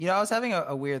I was having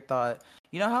a weird thought.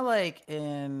 You know how like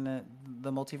in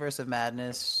the Multiverse of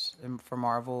Madness for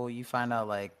Marvel, you find out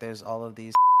like there's all of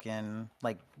these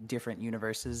like different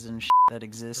universes and that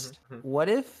exist. Mhm. What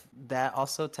if that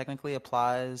also technically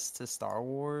applies to Star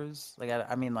Wars? Like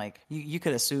I mean like you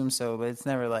could assume so, but it's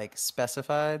never like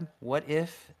specified. What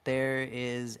if there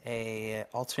is a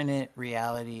alternate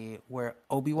reality where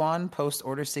Obi-Wan post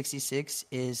Order 66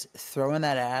 is throwing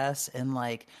that ass in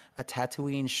like a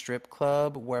Tatooine strip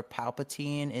club where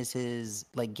Palpatine is his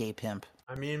like gay pimp?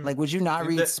 I mean, Like, would you not in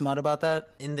read the smut about that?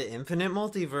 in the infinite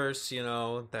multiverse,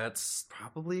 that's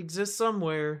probably exists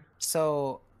somewhere.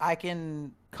 So I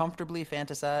can comfortably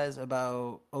fantasize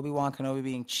about Obi-Wan Kenobi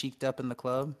being cheeked up in the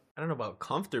club. I don't know about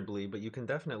comfortably, but you can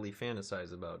definitely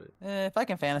fantasize about it. If I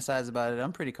can fantasize about it,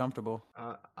 I'm pretty comfortable.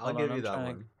 I'll Hold on, give you I'm that trying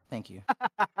to. one. Thank you.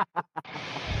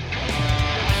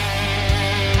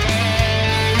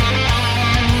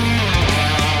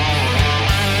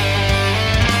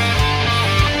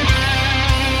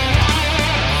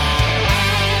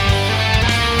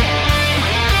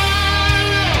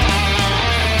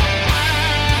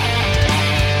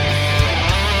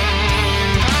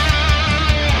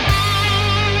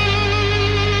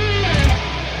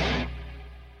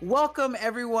 Welcome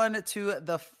everyone to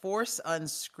the Force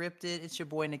Unscripted. It's your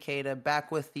boy Nikita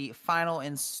back with the final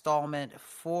installment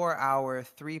for our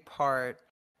three-part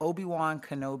Obi-Wan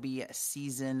Kenobi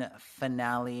season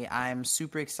finale. I'm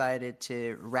super excited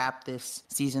to wrap this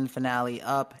season finale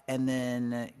up and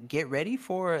then get ready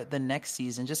for the next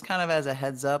season. Just kind of as a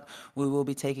heads up, we will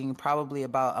be taking probably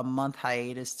about a month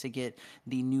hiatus to get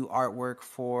the new artwork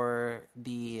for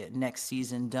the next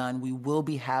season done. We will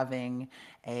be having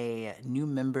a new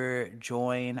member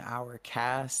join our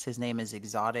cast. His name is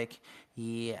Exotic.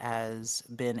 He has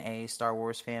been a Star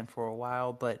Wars fan for a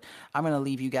while, but I'm going to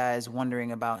leave you guys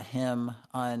wondering about him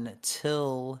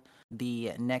until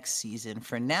the next season.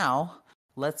 For now,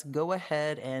 let's go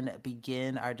ahead and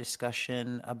begin our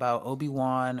discussion about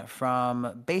Obi-Wan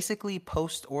from basically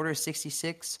post Order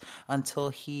 66 until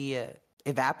he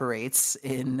evaporates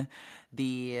in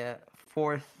the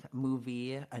fourth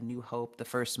movie, A New Hope, the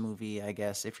first movie, I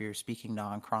guess, if you're speaking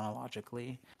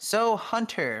non-chronologically. So,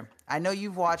 Hunter, I know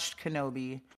you've watched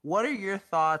Kenobi. What are your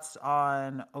thoughts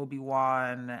on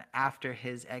Obi-Wan after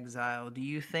his exile? Do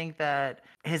you think that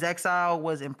his exile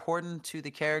was important to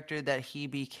the character that he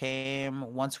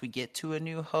became once we get to A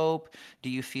New Hope? Do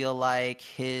you feel like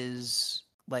his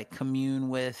commune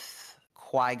with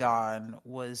Qui-Gon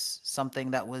was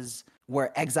something that was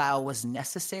where exile was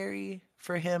necessary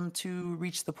for him to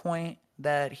reach the point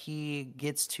that he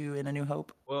gets to in A New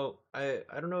Hope? Well, I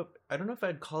don't know if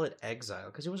I'd call it exile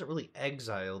because he wasn't really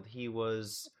exiled. He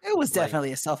was It was like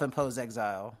definitely a self-imposed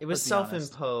exile. it was Let's be honest,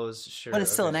 self-imposed, but sure.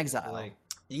 it's still an Okay, exile.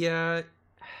 yeah,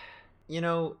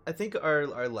 I think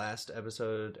our last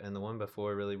episode and the one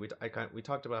before really we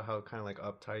talked about how kind of like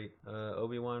uptight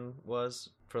Obi-Wan was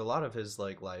for a lot of his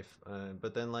like life,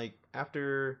 but then like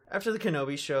after the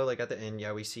Kenobi show, like at the end,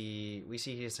 yeah, we see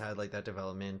he's had like that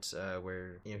development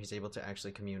where he's able to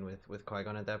actually commune with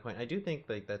Qui-Gon at that point. I do think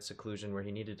like that seclusion where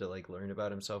he needed to like learn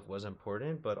about himself was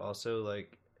important, but also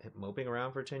like moping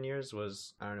around for 10 years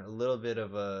was, I don't know, a little bit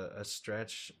of a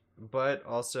stretch. But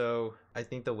also, I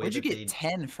think the way Where'd you that get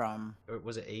 10 from? or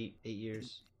was it 8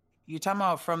 years? You talking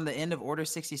about from the end of Order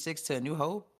 66 to A New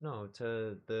Hope? No,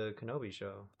 to the Kenobi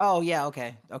show. Oh yeah,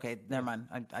 okay, Yeah. never mind.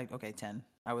 Okay, 10.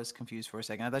 I was confused for a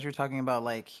second. I thought you were talking about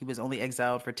like he was only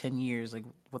exiled for 10 years. Like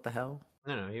what the hell?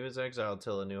 No, he was exiled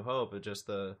till A New Hope. But just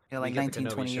Yeah, we like get the 19,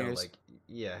 Kenobi 20 show years. like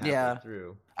halfway Yeah,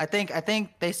 through. I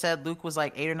think they said Luke was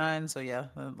like 8 or 9. So yeah,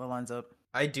 that lines up.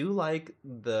 I do like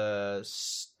the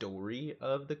story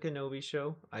of the Kenobi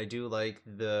show. I do like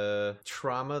the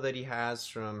trauma that he has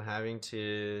from having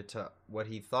to what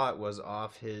he thought was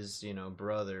off his,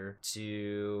 brother,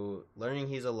 to learning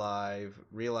he's alive,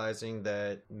 realizing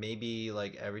that maybe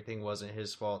like everything wasn't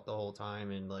his fault the whole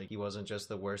time and like he wasn't just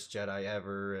the worst Jedi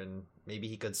ever, and maybe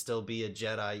he could still be a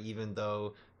Jedi even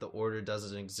though the order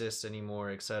doesn't exist anymore,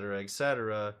 etc.,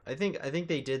 etc. I think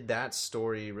they did that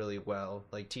story really well,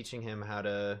 like teaching him how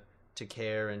to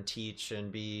care and teach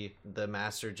and be the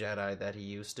master Jedi that he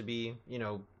used to be,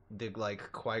 the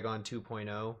like Qui-Gon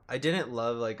 2.0. I didn't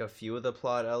love like a few of the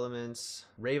plot elements.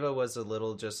 Reva was a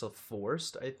little just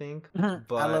forced, I think, I love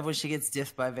but when she gets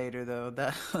diffed by Vader though.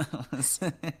 That was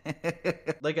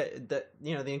like the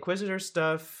Inquisitor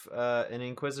stuff, an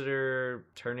Inquisitor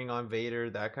turning on Vader,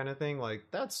 that kind of thing, like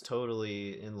that's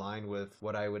totally in line with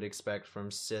what I would expect from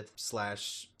Sith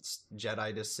slash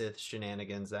Jedi to Sith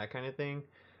shenanigans, that kind of thing.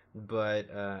 but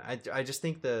I just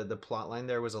think the plot line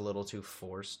there was a little too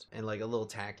forced and like a little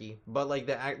tacky. But like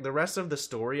the rest of the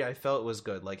story, I felt was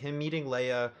good. Like him meeting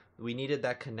Leia, we needed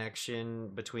that connection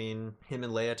between him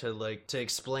and Leia to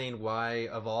explain why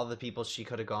of all the people she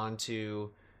could have gone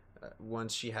to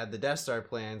once she had the Death Star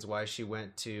plans, why she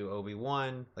went to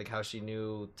Obi-Wan, like how she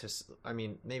knew to, I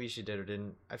mean, maybe she did or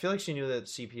didn't. I feel like she knew that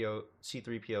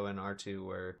C3PO and R2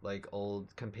 were like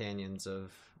old companions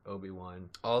of Obi-Wan.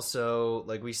 Also,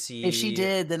 like we see, If she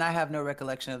did, then I have no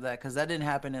recollection of that because that didn't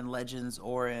happen in Legends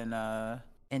or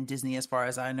in Disney, as far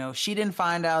as I know. She didn't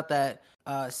find out that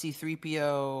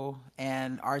C3PO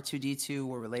and R2D2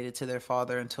 were related to their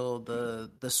father until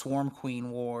the Swarm Queen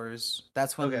Wars.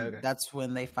 That's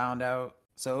when they found out.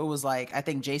 So it was like, I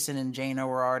think Jason and Jaina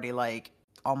were already like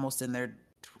almost in their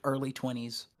early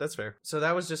 20s. That's fair. So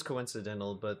that was just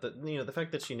coincidental, but the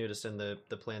fact that she knew to send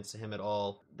the plans to him at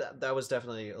all, that was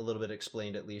definitely a little bit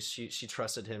explained. At least she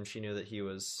trusted him. She knew that he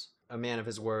was a man of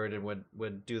his word and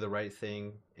would do the right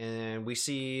thing. And we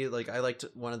see, like, I liked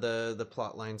one of the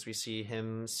plot lines. We see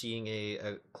him seeing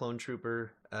a clone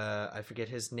trooper. I forget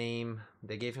his name.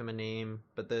 They gave him a name,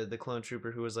 but the clone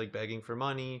trooper who was like begging for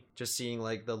money, just seeing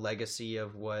like the legacy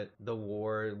of what the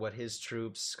war, what his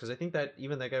troops, because I think that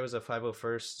even that guy was a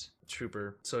 501st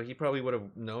trooper, so he probably would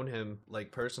have known him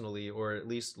like personally, or at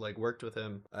least like worked with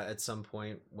him at some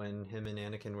point when him and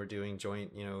Anakin were doing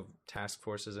joint task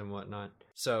forces and whatnot.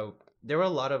 So there were a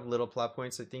lot of little plot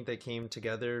points. I think they came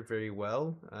together very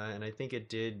well, and I think it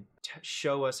did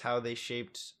show us how they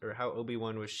shaped, or how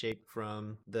Obi-Wan was shaped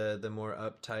from the more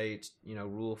uptight,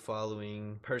 rule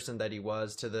following person that he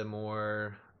was, to the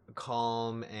more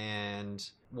calm and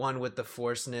one with the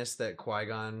forceness that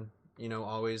Qui-Gon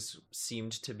always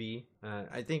seemed to be.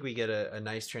 I think we get a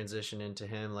nice transition into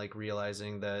him like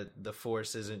realizing that the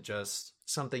Force isn't just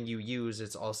something you use,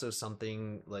 it's also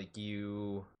something like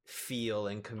you feel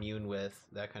and commune with,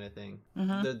 that kind of thing.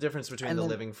 Mm-hmm. The difference between the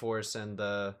living Force and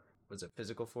the, was it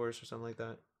physical Force or something like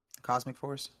that? Cosmic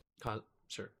Force?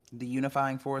 Sure. The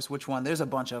unifying Force, which one? There's a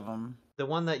bunch of them. The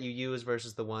one that you use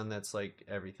versus the one that's like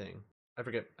everything. I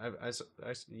forget.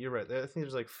 You're right. I think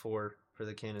there's like 4 for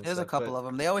the canon. There's a couple of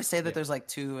them. They always say that there's like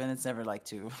 2, and it's never like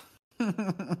 2.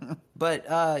 But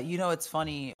it's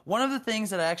funny. One of the things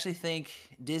that I actually think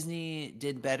Disney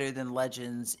did better than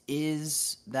Legends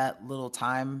is that little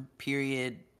time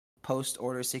period post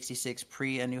Order 66,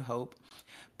 pre A New Hope,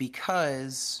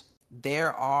 because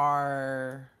there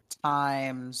are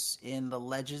times in the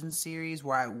Legends series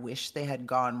where I wish they had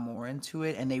gone more into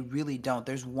it, and they really don't.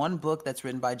 There's one book that's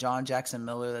written by John Jackson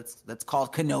Miller that's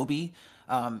called Kenobi.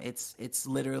 It's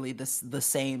literally the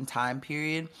same time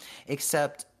period,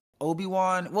 except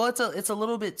Obi-Wan, well, it's a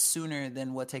little bit sooner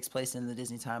than what takes place in the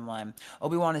Disney timeline.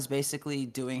 Obi-Wan is basically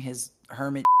doing his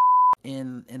hermit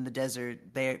in the desert.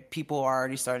 People are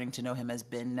already starting to know him as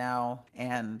Ben now,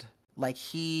 and like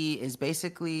he is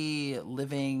basically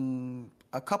living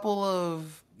a couple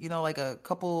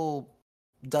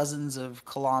dozens of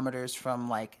kilometers from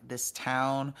like this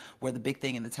town, where the big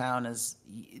thing in the town is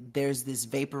there's this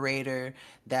vaporator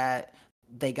that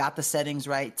they got the settings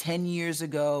right 10 years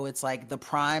ago. It's like the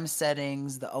prime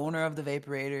settings. The owner of the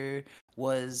vaporator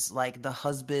was like the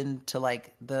husband to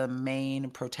like the main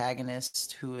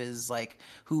protagonist, who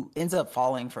ends up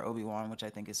falling for Obi-Wan, which I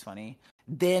think is funny.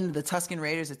 Then the Tusken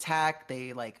Raiders attack.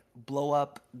 They like blow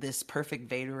up this perfect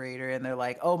vaporator, and they're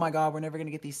like, oh my god, we're never going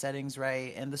to get these settings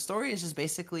right. And the story is just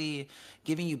basically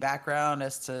giving you background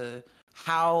as to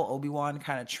how Obi-Wan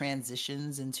kind of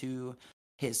transitions into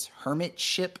his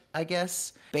hermitship, I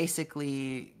guess,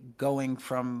 basically going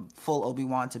from full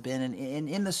Obi-Wan to Ben. And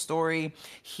in the story,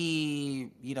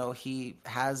 he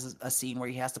has a scene where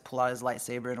he has to pull out his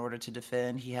lightsaber in order to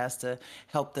defend. He has to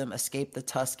help them escape the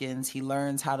Tuskens. He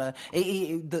learns how to...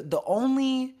 The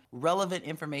only relevant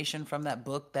information from that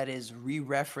book that is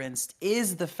re-referenced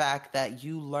is the fact that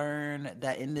you learn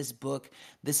that in this book,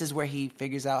 this is where he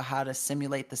figures out how to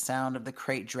simulate the sound of the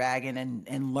Krayt Dragon,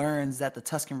 and learns that the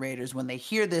Tusken Raiders, when they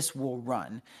hear this, will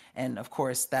run. And of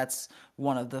course, that's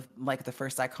one of the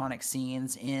first iconic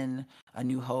scenes in A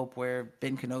New Hope, where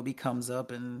Ben Kenobi comes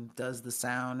up and does the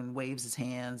sound and waves his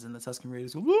hands, and the Tusken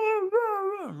Raiders go,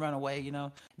 and run away.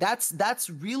 That's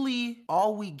really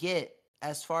all we get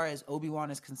as far as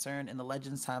Obi-Wan is concerned in the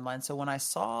Legends timeline. So when I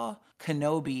saw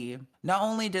Kenobi, not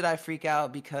only did I freak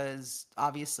out because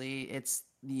obviously it's,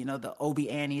 the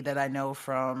Obi-Annie that I know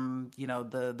from,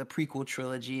 the prequel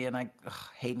trilogy, and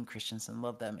Hayden Christensen,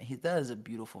 love that man. That is a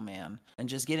beautiful man. And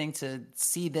just getting to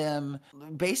see them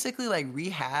basically like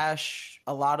rehash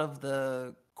a lot of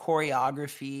the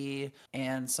choreography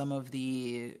and some of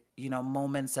the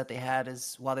moments that they had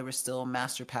as while they were still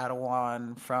Master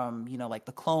Padawan from, like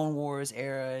the Clone Wars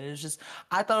era. And it was just,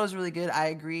 I thought it was really good. I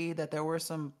agree that there were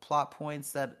some plot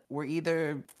points that were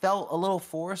either felt a little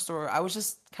forced or I was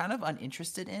just kind of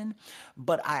uninterested in,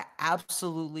 but I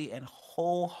absolutely and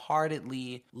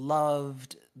wholeheartedly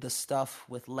loved the stuff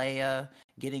with Leia,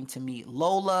 getting to meet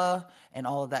Lola and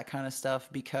all of that kind of stuff,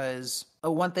 because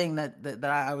one thing that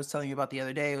I was telling you about the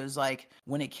other day was like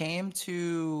when it came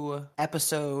to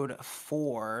episode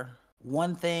 4,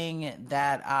 one thing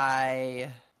that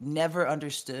I never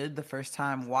understood the first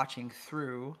time watching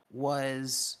through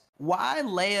was why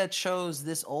Leia chose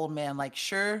this old man. Like,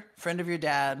 sure, friend of your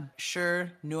dad,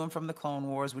 sure, knew him from the Clone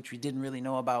Wars, which we didn't really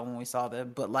know about when we saw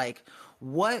them, but like,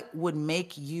 what would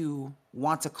make you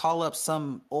want to call up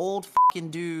some old fucking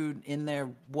dude in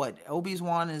their, what,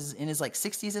 Obi-Wan is in his like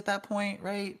 60s at that point,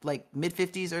 right? Like mid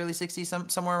 50s, early 60s,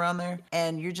 somewhere around there.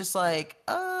 And you're just like,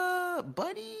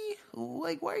 buddy,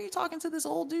 like, why are you talking to this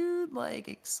old dude? Like,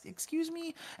 excuse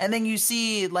me? And then you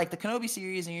see like the Kenobi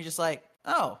series and you're just like,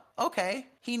 oh, okay.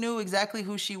 He knew exactly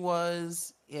who she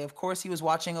was. Yeah, of course, he was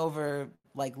watching over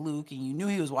like Luke, and you knew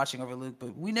he was watching over Luke,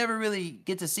 but we never really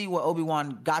get to see what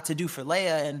Obi-Wan got to do for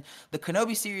Leia, and the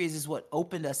Kenobi series is what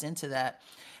opened us into that.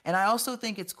 And I also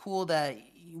think it's cool that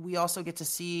we also get to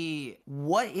see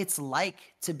what it's like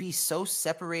to be so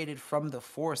separated from the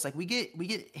Force. Like we get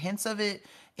hints of it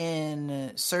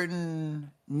in certain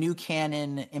new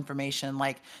canon information,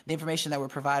 like the information that we're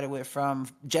provided with from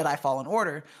Jedi Fallen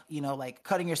Order. Like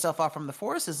cutting yourself off from the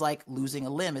Force is like losing a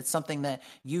limb. It's something that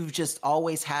you've just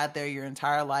always had there your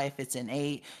entire life. It's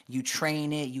innate. You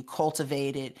train it, you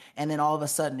cultivate it, and then all of a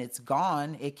sudden it's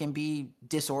gone. It can be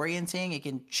disorienting. It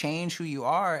can change who you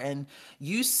are. And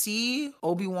you see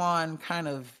Obi-Wan kind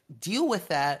of deal with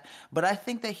that, but I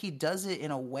think that he does it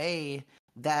in a way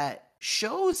that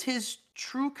shows his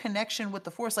true connection with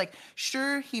the Force. Like,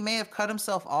 sure, he may have cut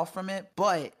himself off from it,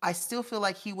 but I still feel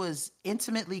like he was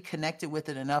intimately connected with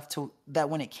it enough to that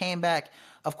when it came back,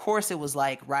 of course it was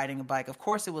like riding a bike. Of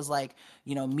course it was like,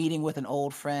 meeting with an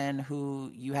old friend who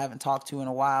you haven't talked to in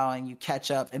a while and you catch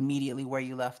up immediately where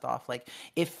you left off. Like,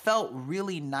 it felt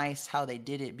really nice how they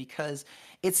did it, because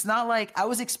it's not like I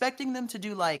was expecting them to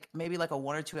do like maybe like a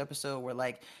 1 or 2 episode where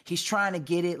like he's trying to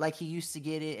get it like he used to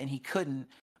get it and he couldn't.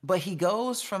 But he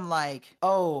goes from like,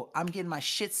 oh, I'm getting my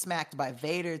shit smacked by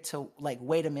Vader to like,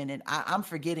 wait a minute, I'm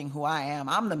forgetting who I am.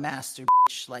 I'm the master,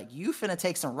 bitch. Like, you finna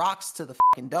take some rocks to the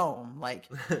fucking dome. Like,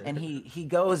 and he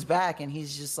goes back and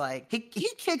he's just like, he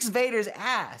kicks Vader's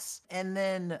ass. And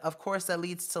then, of course, that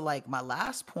leads to like my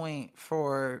last point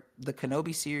for the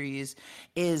Kenobi series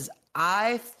is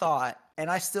I thought, and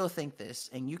I still think this,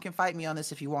 and you can fight me on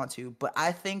this if you want to, but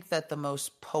I think that the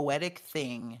most poetic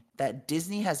thing that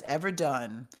Disney has ever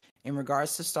done in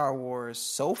regards to Star Wars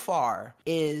so far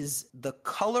is the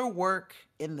color work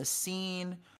in the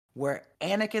scene where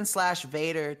Anakin /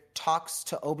 Vader talks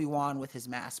to Obi-Wan with his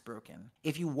mask broken.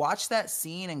 If you watch that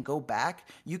scene and go back,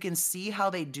 you can see how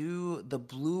they do the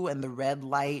blue and the red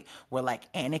light where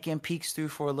like Anakin peeks through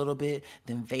for a little bit,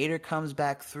 then Vader comes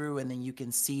back through, and then you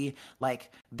can see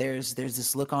like there's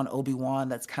this look on Obi-Wan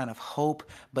that's kind of hope,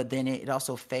 but then it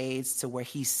also fades to where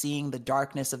he's seeing the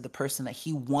darkness of the person that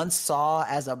he once saw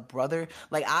as a brother.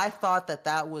 Like, I thought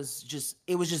that was just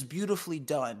beautifully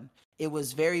done. It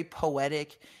was very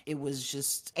poetic. It was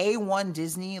just A1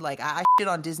 Disney. Like, I shit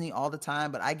on Disney all the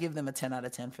time, but I give them a 10 out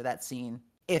of 10 for that scene,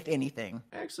 if anything.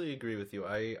 I actually agree with you.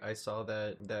 I saw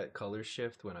that color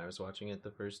shift when I was watching it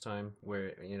the first time,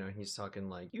 where, he's talking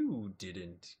like, you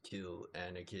didn't kill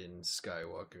Anakin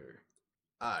Skywalker.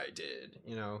 I did,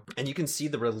 and you can see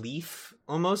the relief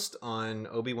almost on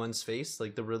Obi-Wan's face.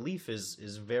 Like, the relief is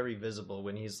very visible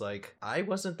when he's like, I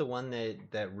wasn't the one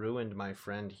that ruined my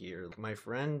friend here. My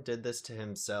friend did this to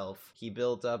himself. He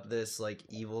built up this like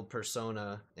evil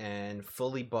persona and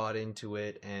fully bought into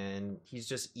it, and he's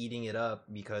just eating it up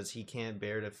because he can't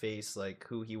bear to face like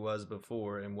who he was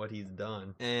before and what he's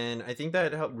done. And I think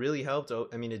that really helped.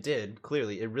 I mean, it did,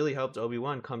 clearly. It really helped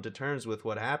Obi-Wan come to terms with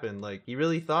what happened. Like, he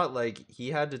really thought like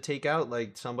he had to take out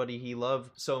like somebody he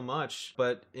loved so much,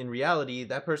 but in reality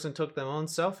that person took their own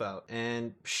self out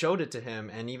and showed it to him,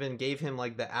 and even gave him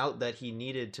like the out that he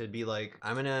needed to be like,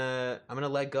 I'm gonna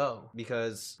let go.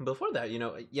 Because before that,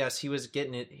 yes, he was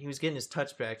getting his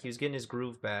touch back, he was getting his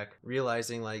groove back,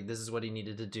 realizing like this is what he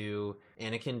needed to do.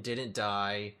 Anakin didn't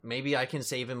die, maybe I can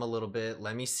save him a little bit,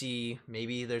 let me see,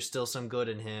 maybe there's still some good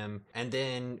in him. And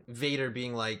then Vader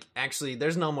being like, actually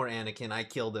there's no more Anakin, I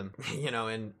killed him.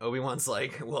 And Obi-Wan's like,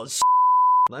 well,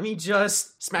 let me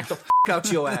just smack the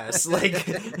out your ass. Like,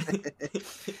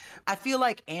 I feel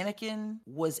like Anakin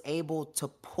was able to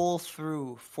pull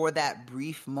through for that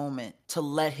brief moment to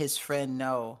let his friend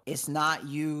know it's not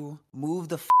you. Move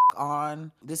the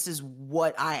on. This is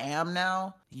what I am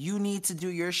now. You need to do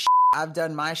your shit. I've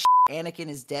done my shit. Anakin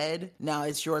is dead. Now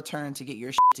it's your turn to get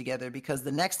your shit together, because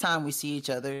the next time we see each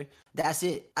other, that's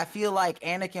it. I feel like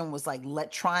Anakin was like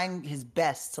trying his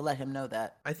best to let him know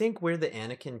that. I think where the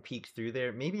Anakin peeked through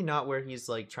there, maybe not where he's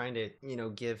like trying to,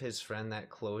 give his friend that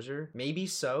closure. Maybe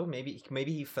so.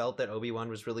 Maybe he felt that Obi-Wan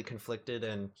was really conflicted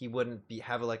and he wouldn't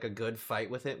have like a good fight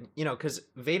with it. Because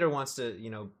Vader wants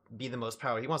to, be the most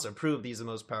powerful. He wants to prove he's the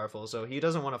most powerful. So he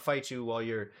doesn't want to fight you while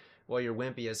you're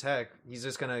wimpy as heck. He's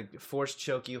just gonna force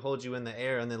choke you, hold you in the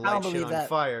air, and then light shit on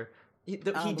fire. He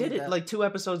did it like 2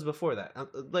 episodes before that.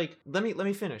 Let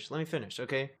me finish.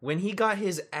 Okay, when he got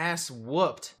his ass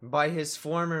whooped by his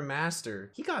former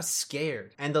master, he got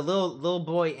scared, and the little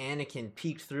boy Anakin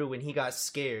peeked through when he got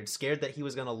scared that he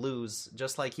was gonna lose,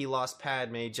 just like he lost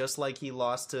Padme, just like he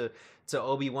lost to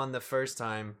Obi-Wan the first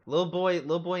time. Little boy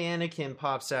Anakin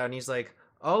pops out and he's like,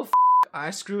 "Oh,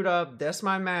 I screwed up. That's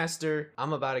my master.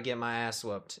 I'm about to get my ass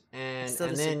whooped." And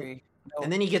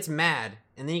then he gets mad.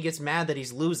 And then he gets mad that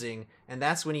he's losing. And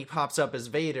that's when he pops up as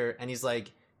Vader. And he's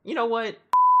like, "You know what?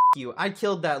 You. I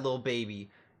killed that little baby.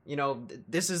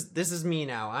 This is me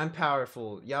now. I'm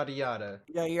powerful. Yada yada."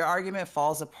 Yeah, your argument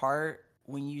falls apart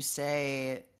when you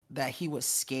say that he was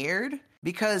scared.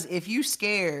 Because if you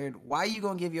scared, why are you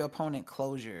gonna give your opponent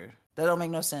closure? That don't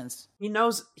make no sense. He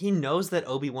knows that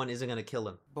Obi-Wan isn't going to kill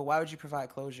him. But why would you provide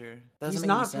closure? He's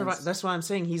not that's why I'm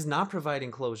saying he's not providing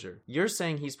closure. You're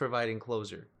saying he's providing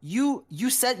closure. You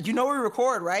said, we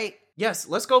record, right? Yes,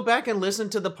 let's go back and listen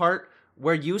to the part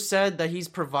where you said that he's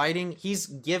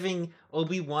giving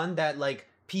Obi-Wan that like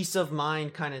peace of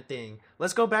mind kind of thing.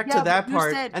 Let's go back to that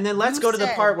part, and then let's go to the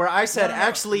part where I said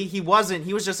actually he wasn't.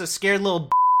 He was just a scared little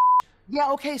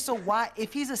Yeah, okay, so why,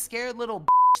 if he's a scared little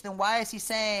then why is he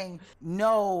saying,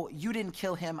 "No, you didn't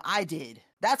kill him, I did"?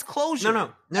 That's closure.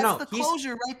 No. That's the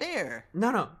closure right there.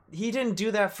 No. He didn't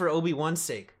do that for Obi-Wan's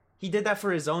sake. He did that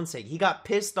for his own sake. He got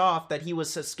pissed off that he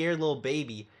was a scared little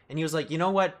baby, and he was like, "You know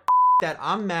what? That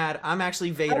I'm mad. I'm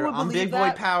actually Vader. I'm big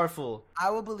boy powerful." I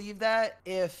would believe that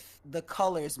if the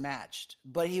colors matched,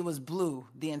 but he was blue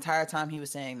the entire time he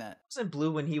was saying that. He wasn't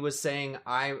blue when he was saying,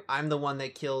 I'm the one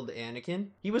that killed Anakin.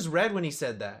 He was red when he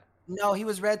said that. No, he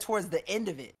was red towards the end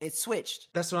of it. It switched.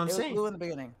 That's what I'm saying. It was blue in the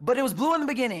beginning. But it was blue in the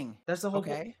beginning. That's the whole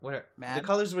point. The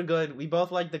colors were good. We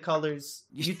both liked the colors.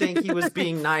 You think he was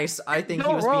being nice. I think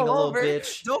he was being a little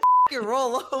bitch. Don't fucking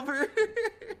roll over.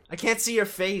 I can't see your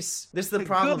face. This is the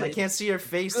problem. Good. I can't see your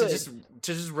face to just roast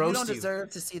you. You don't deserve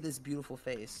to see this beautiful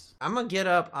face. I'm going to get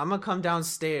up. I'm going to come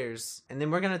downstairs. And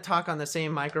then we're going to talk on the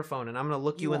same microphone. And I'm going to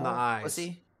look you in the eyes.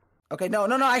 Pussy. Okay, no.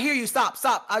 I hear you. Stop.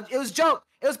 It was a joke.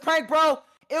 It was prank, bro.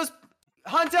 It was...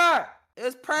 Hunter! It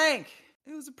was prank.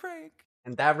 It was a prank.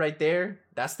 And that right there,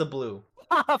 that's the blue.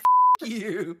 F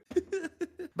you.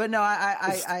 But no,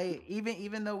 I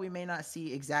even though we may not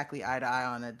see exactly eye to eye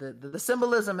on it, the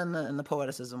symbolism and the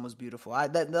poeticism was beautiful.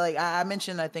 I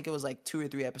mentioned, I think it was like 2 or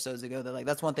 3 episodes ago, that like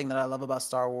that's one thing that I love about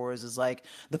Star Wars is like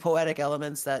the poetic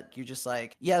elements that you're just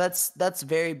like, yeah, that's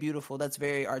very beautiful, that's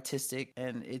very artistic,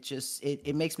 and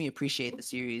it makes me appreciate the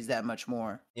series that much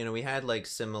more. We had like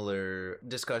similar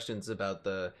discussions about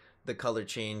the color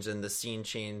change and the scene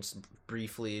change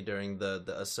briefly during the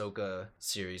Ahsoka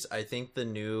series. I think the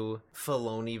new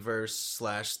Filoni-verse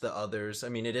 / the others, I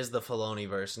mean, it is the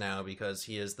Filoni-verse now because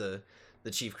he is the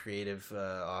chief creative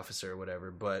officer or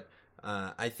whatever, but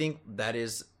I think that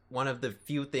is one of the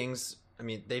few things. I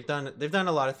mean, they've done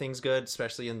a lot of things good,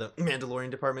 especially in the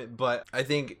Mandalorian department, but I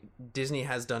think Disney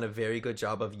has done a very good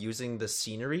job of using the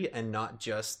scenery and not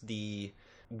just the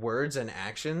words and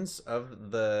actions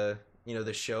of the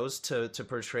shows to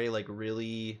portray like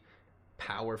really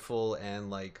powerful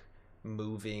and like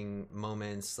moving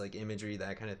moments, like imagery,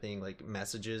 that kind of thing, like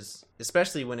messages,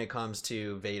 especially when it comes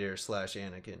to Vader /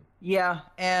 Anakin. Yeah,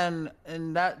 and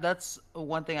that's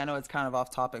one thing. I know it's kind of off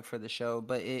topic for the show,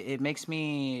 but it makes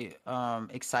me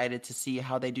excited to see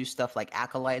how they do stuff like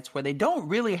Acolytes, where they don't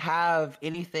really have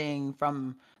anything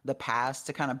from the past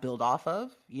to kind of build off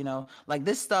of, like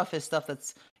this stuff is stuff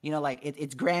that's, like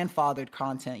it's grandfathered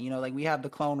content, like we have the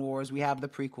Clone Wars, we have the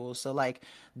prequels, so like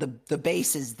the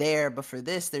base is there, but for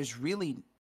this there's really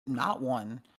not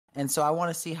one. And so I want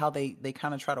to see how they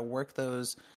kind of try to work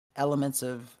those elements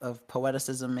of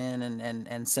poeticism in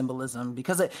and symbolism,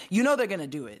 because they're gonna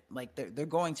do it, like they're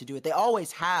going to do it, they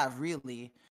always have,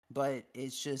 really, but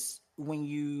it's just when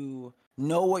you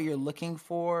know what you're looking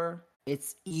for,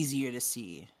 it's easier to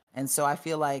see. And so I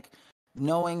feel like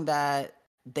knowing that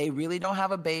they really don't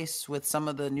have a base with some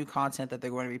of the new content that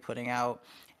they're going to be putting out,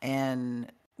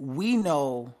 and we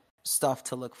know stuff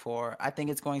to look for. I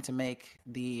think it's going to make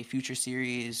the future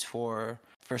series for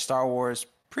Star Wars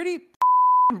pretty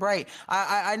bright.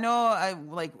 I know I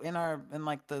like in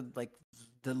like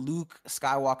the Luke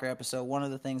Skywalker episode, one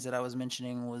of the things that I was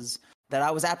mentioning was that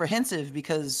I was apprehensive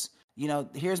because, you know,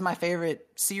 here's my favorite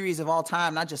series of all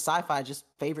time, not just sci-fi, just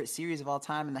favorite series of all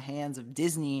time in the hands of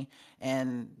Disney,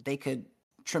 and they could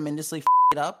tremendously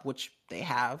it up, which they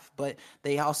have, but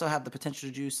they also have the potential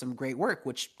to do some great work,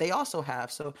 which they also have.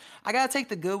 So I gotta take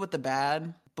the good with the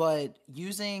bad, but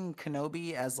using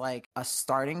Kenobi as like a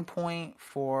starting point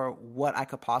for what I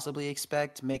could possibly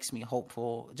expect makes me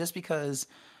hopeful, just because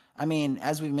I mean,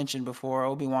 as we mentioned before,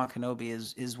 Obi-Wan Kenobi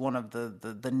is one of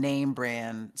the name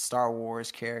brand Star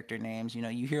Wars character names. You know,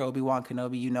 you hear Obi-Wan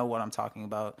Kenobi, you know what I'm talking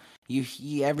about.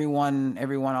 Everyone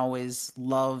always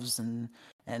loves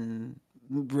and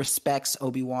respects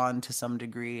Obi-Wan to some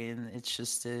degree, and it's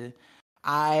just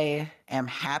I am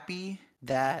happy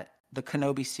that the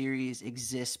Kenobi series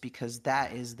exists because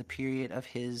that is the period of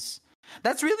his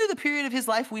that's really the period of his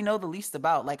life we know the least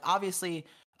about. Like obviously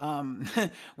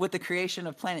with the creation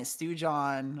of Planet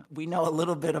Stoojon, we know a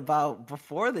little bit about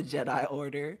before the Jedi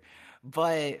Order,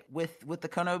 but with the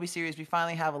Kenobi series, we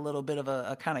finally have a little bit of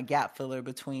a kind of gap filler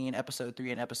between Episode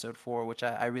 3 and Episode 4, which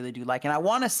I really do like, and I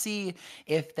want to see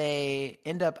if they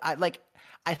end up. I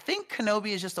think Kenobi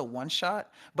is just a one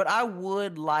shot, but I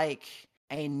would like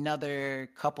another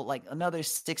couple, like another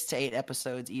 6 to 8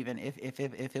 episodes, even if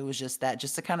it was just that,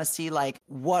 just to kind of see like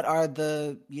what are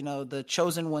the, you know, the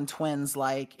chosen one twins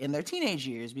like in their teenage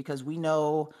years, because we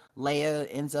know Leia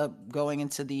ends up going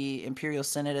into the Imperial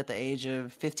Senate at the age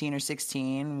of 15 or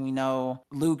 16. We know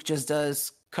Luke just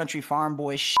does country farm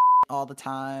boy shit all the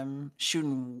time,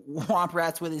 shooting womp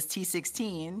rats with his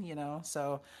T-16, you know.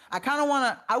 So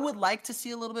I would like to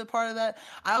see a little bit part of that.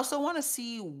 I also want to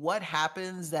see what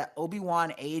happens that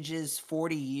Obi-Wan ages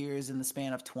 40 years in the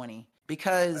span of 20,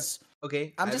 because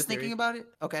okay, I'm just thinking about it.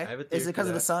 Okay. Is it because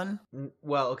of the sun?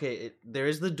 Well, okay, there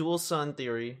is the dual sun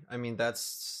theory. I mean,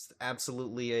 that's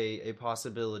absolutely a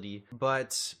possibility,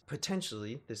 but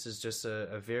potentially this is just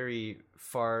a very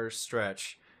far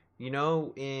stretch. You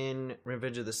know, in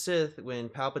Revenge of the Sith, when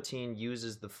Palpatine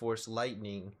uses the Force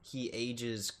lightning, he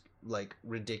ages like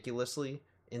ridiculously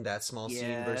in that small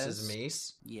scene versus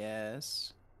Mace.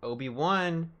 Yes.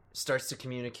 Obi-Wan starts to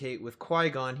communicate with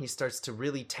Qui-Gon. He starts to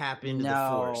really tap into the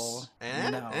Force.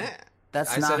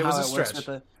 That's I not said it was how a it works stretch.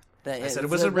 with I said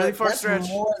it was a really far stretch.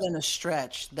 That's more than a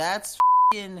stretch.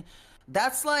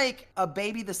 That's like a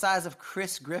baby the size of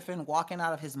Chris Griffin walking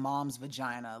out of his mom's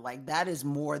vagina. Like, that is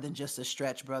more than just a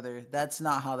stretch, brother. That's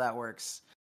not how that works.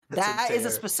 That is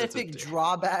a specific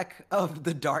drawback of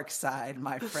the dark side,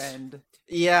 my friend.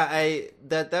 Yeah,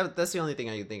 that's the only thing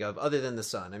I can think of, other than the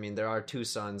sun. I mean, there are two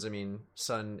suns. I mean,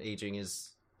 sun aging is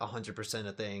 100%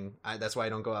 a thing. That's why I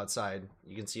don't go outside.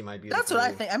 You can see my beautiful. That's what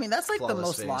I think. I mean, that's like the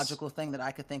most face. logical thing that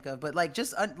I could think of. But like,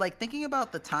 just like thinking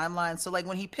about the timeline. So like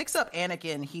when he picks up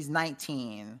Anakin, he's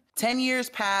 19. 10 years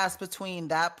pass between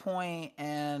that point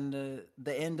and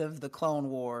the end of the Clone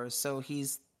Wars. So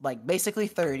he's like basically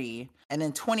 30, and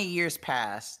then 20 years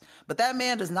pass. But that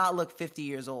man does not look 50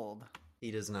 years old. He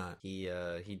does not. He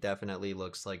definitely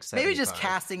looks like 75. Maybe just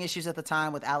casting issues at the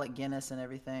time with Alec Guinness and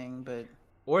everything, but.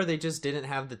 Or they just didn't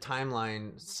have the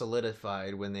timeline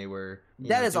solidified when they were.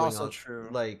 That is also true.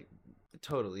 Like,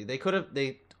 totally. They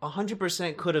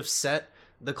 100% could have set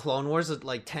the Clone Wars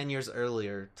like 10 years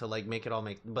earlier to like make it all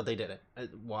but they didn't.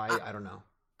 Why? I don't know.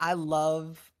 I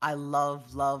love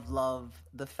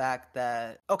the fact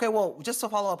that. Okay, well, just to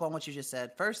follow up on what you just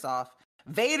said. First off,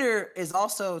 Vader is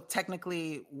also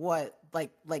technically what,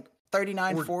 like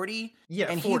 39, 40?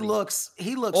 Yeah, and 40.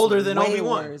 he looks older than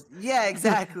Obi-Wan. Yeah,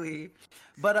 exactly.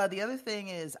 But the other thing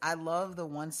is, I love the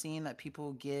one scene that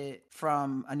people get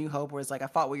from A New Hope where it's like, I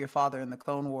fought with your father in the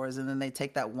Clone Wars, and then they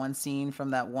take that one scene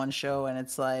from that one show, and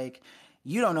it's like,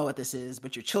 you don't know what this is,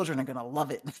 but your children are gonna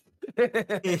love it.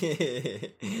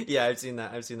 Yeah, I've seen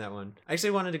that one. I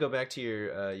actually wanted to go back to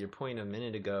your point a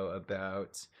minute ago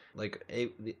about like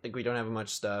we don't have much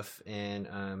stuff,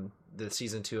 and the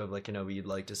season 2 of like Kenobi you'd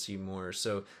like to see more.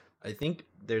 So I think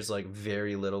there's like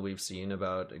very little we've seen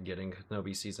about getting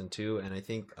Kenobi season 2, and I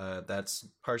think that's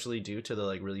partially due to the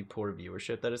like really poor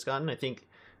viewership that it's gotten. I think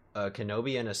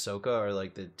Kenobi and Ahsoka are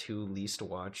like the 2 least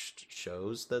watched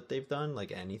shows that they've done,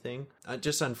 like anything.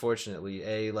 Just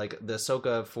unfortunately, like the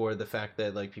Ahsoka for the fact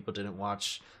that like people didn't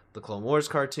watch the Clone Wars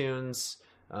cartoons,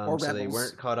 so they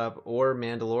weren't caught up, or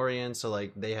Mandalorian, so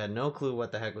like they had no clue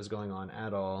what the heck was going on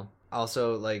at all.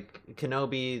 Also, like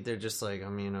Kenobi, they're just like, I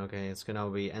mean, okay, it's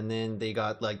Kenobi, and then they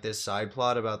got like this side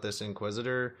plot about this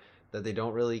Inquisitor that they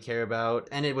don't really care about,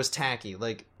 and it was tacky.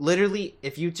 Like literally,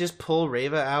 if you just pull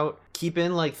Reva out, keep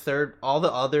in like all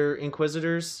the other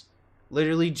Inquisitors,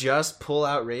 literally just pull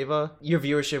out Reva, your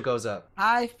viewership goes up.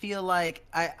 I feel like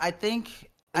I think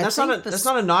And I think that's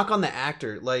not a knock on the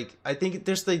actor. Like I think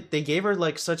there's they gave her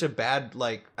like such a bad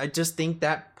like I just think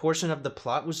that portion of the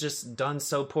plot was just done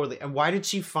so poorly. And why did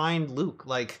she find Luke?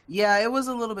 Like yeah, it was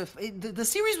a little bit. The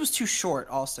series was too short.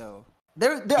 Also,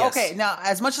 they're Yes. okay. Now,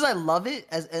 as much as I love it,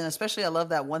 and especially I love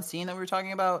that one scene that we were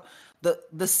talking about,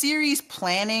 the series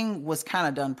planning was kind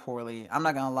of done poorly. I'm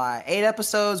not gonna lie. 8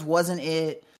 episodes wasn't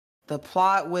it. The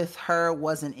plot with her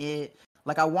wasn't it.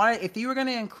 Like I wanted, if you were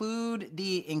gonna include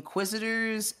the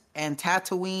Inquisitors and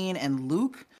Tatooine and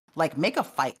Luke, like make a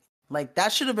fight. Like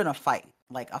that should have been a fight.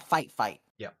 Like a fight.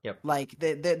 Yep. Like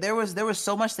there was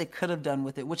so much they could have done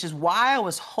with it, which is why I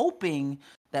was hoping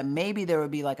that maybe there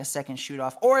would be like a second shoot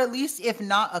off, or at least if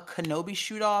not a Kenobi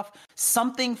shoot off,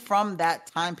 something from that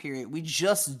time period. We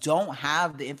just don't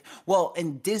have well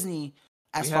in Disney,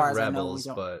 as We far have as I know, we Rebels,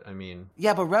 don't. but I mean,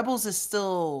 Yeah, but Rebels is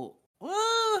still,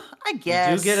 I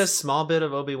guess. you do get a small bit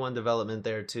of Obi-Wan development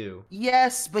there too.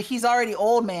 Yes, but he's already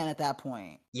old man at that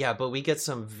point. Yeah, but we get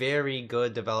some very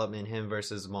good development him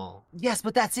versus Maul. Yes,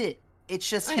 but that's it. It's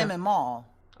just I him know. and Maul.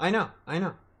 I know.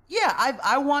 Yeah,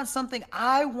 I want something.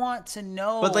 I want to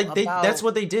know. But like about... that's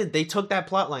what they did. They took that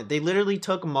plot line. They literally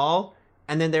took Maul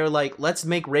and then they were like, let's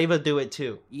make Reva do it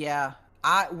too. Yeah.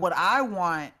 What I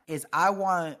want is I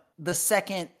want the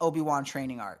second Obi-Wan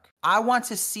training arc. I want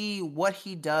to see what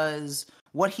he does,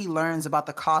 what he learns about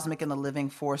the cosmic and the living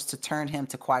force to turn him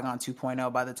to Qui-Gon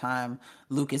 2.0 by the time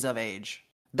Luke is of age.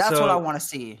 That's what I want to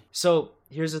see. So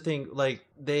here's the thing, like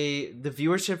the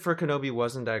viewership for Kenobi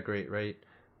wasn't that great, right?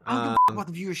 I don't give a fuck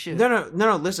about the viewership.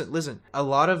 No. Listen. A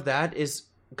lot of that is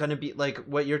gonna be like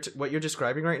what you're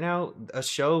describing right now. A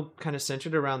show kind of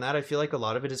centered around that. I feel like a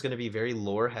lot of it is gonna be very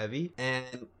lore heavy,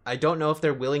 and I don't know if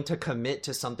they're willing to commit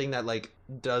to something that like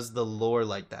does the lore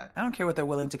like that. I don't care what they're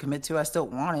willing to commit to. I still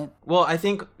want it. Well, I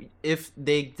think if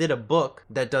they did a book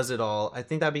that does it all, I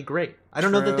think that'd be great. I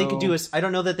don't know that they could do I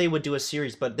don't know that they would do a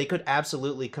series, but they could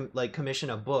absolutely commission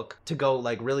a book to go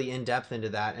like really in depth into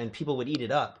that, and people would eat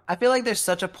it up. I feel like there's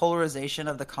such a polarization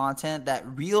of the content that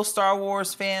real Star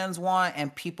Wars fans want,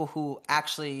 and people who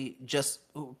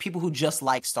just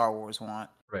like Star Wars want.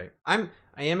 Right.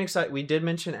 I am excited. We did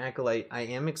mention Acolyte. I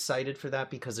am excited for that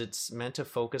because it's meant to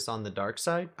focus on the dark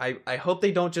side. I hope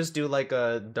they don't just do like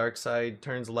a dark side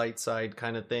turns light side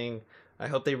kind of thing. I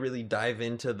hope they really dive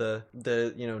into the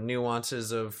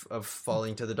nuances of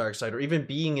falling to the dark side or even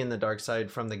being in the dark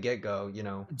side from the get-go,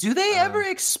 Do they ever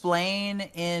explain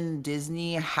in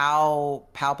Disney how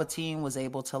Palpatine was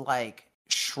able to like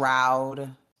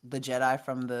shroud the Jedi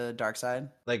from the dark side?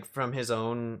 Like from his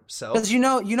own self? Because you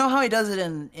know how he does it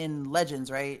in Legends,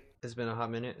 right? It's been a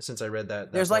hot minute since I read that.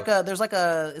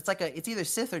 It's either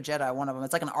Sith or Jedi, one of them.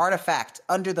 It's like an artifact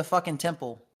under the fucking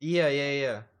temple.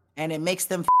 Yeah. And it makes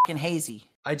them fucking hazy.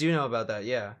 I do know about that,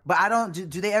 yeah. But I don't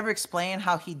do they ever explain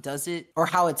how he does it or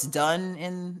how it's done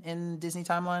in Disney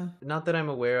timeline? Not that I'm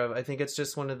aware of. I think it's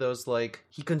just one of those like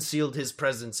he concealed his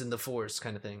presence in the Force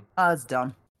kind of thing. Oh, that's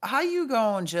dumb. How you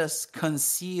gonna just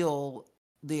conceal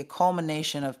the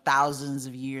culmination of thousands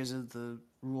of years of the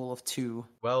rule of two?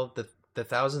 Well, the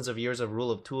thousands of years of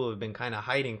rule of two have been kind of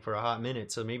hiding for a hot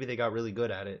minute, so maybe they got really good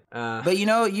at it. But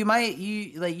you might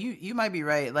be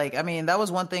right. Like, I mean, that was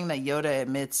one thing that Yoda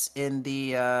admits in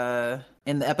the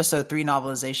episode 3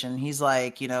 novelization. He's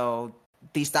like,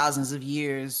 these thousands of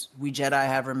years, we Jedi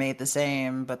have remained the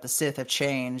same, but the Sith have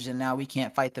changed, and now we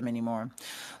can't fight them anymore.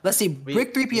 Let's see.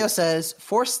 Brick 3PO says,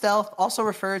 Force stealth, also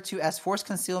referred to as Force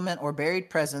concealment or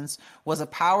buried presence, was a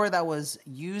power that was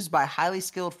used by highly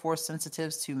skilled Force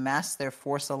sensitives to mask their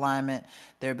Force alignment,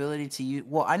 their ability to use...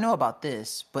 Well, I know about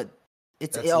this, but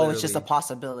it's just a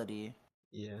possibility.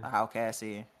 Yeah. Okay, I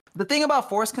see. The thing about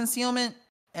Force concealment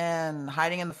and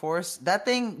hiding in the Force, that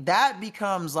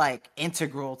becomes like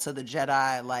integral to the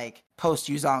Jedi, like post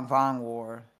Yuzong Vong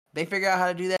War. They figure out how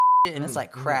to do that shit, and it's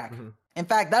like crack. In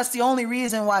fact, that's the only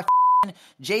reason why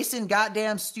Jason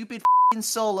goddamn stupid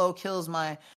Solo kills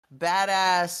my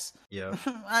badass. Yeah.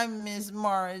 I miss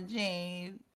Mara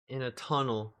Jade. In a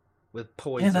tunnel with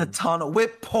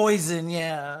poison.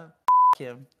 Yeah.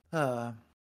 Him.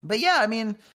 But yeah, I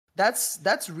mean,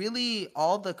 that's really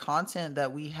all the content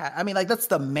that we have. I mean, like, that's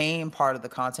the main part of the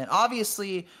content.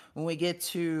 Obviously, when we get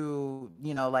to,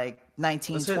 like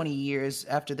 20 years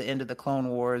after the end of the Clone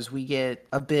Wars, we get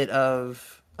a bit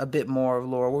more of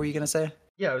lore. What were you going to say?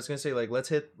 Yeah, I was gonna say like let's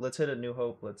hit A New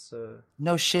Hope. Let's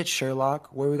No shit, Sherlock.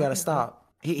 Where we gotta okay, okay.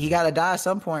 stop? He gotta die at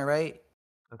some point, right?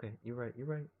 Okay, you're right. You're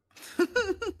right.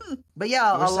 But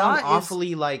yeah, You were a sound lot is.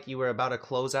 awfully like you were about to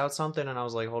close out something, and I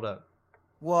was like, hold up.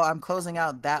 Well, I'm closing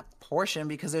out that portion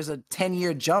because there's a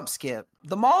 10-year jump skip.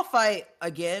 The mall fight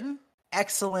again,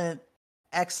 excellent,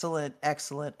 excellent,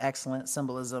 excellent, excellent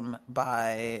symbolism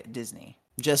by Disney.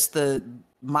 Just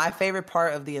my favorite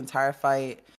part of the entire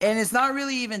fight, and it's not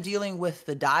really even dealing with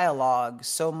the dialogue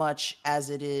so much as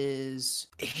it is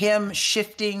him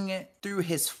shifting through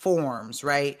his forms,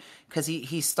 right? Because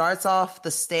he starts off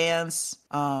the stance,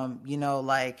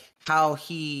 like how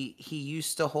he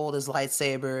used to hold his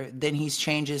lightsaber, then he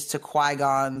changes to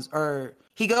Qui-Gon's, or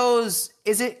he goes,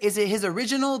 is it his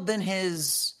original, then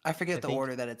his, I forget the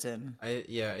order that it's in.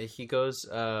 He goes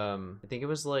I think it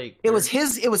was like it was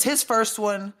his first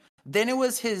one, then it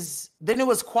was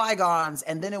Qui-Gon's,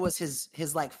 and then it was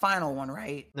his like final one,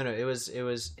 right? No, it was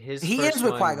his he first ends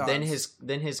with one, Qui-Gon's.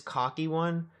 then his cocky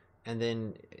one, and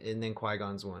then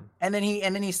Qui-Gon's one. And then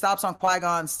he stops on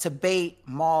Qui-Gon's to bait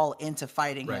Maul into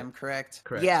fighting him, correct?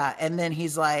 Yeah, and then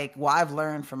he's like, "Well, I've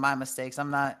learned from my mistakes.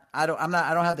 I don't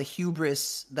have the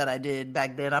hubris that I did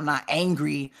back then. I'm not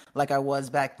angry like I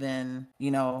was back then,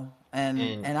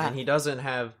 And he doesn't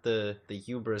have the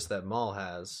hubris that Maul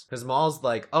has, because Maul's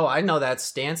like, oh, I know that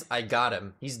stance, I got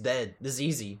him, he's dead, this is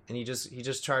easy, and he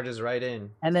just charges right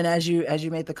in. And then as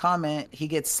you made the comment, he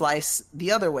gets sliced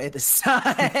the other way this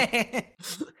time.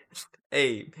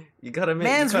 Hey, you gotta make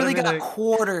man's really got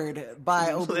quartered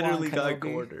by Obi-Wan literally Kenobi. Got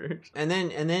quartered. And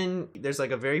then there's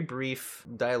like a very brief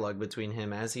dialogue between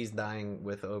him as he's dying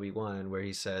with Obi-Wan, where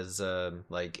he says,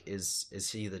 like, is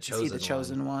he the chosen one? Is he the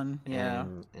chosen one? Yeah.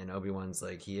 And Obi-Wan's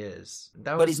like, he is.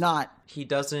 But he's not. He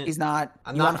doesn't. He's not.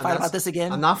 You want to fight about this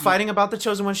again? I'm not fighting about the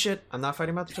chosen one shit. I'm not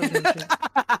fighting about the chosen one shit.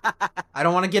 I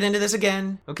don't want to get into this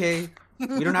again. Okay.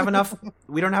 We don't have enough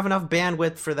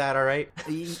bandwidth for that, all right?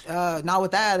 Not with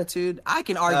that attitude. I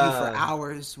can argue for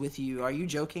hours with you. Are you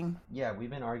joking? Yeah, we've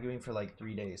been arguing for like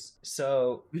 3 days.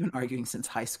 So we've been arguing since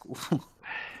high school.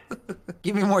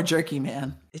 Give me more jerky,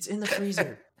 man. It's in the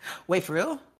freezer. Wait, for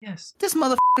real? Yes. This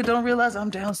motherfucker don't realize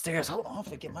I'm downstairs. Hold on, I'm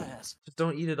gonna get my ass. Just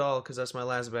don't eat it all, because that's my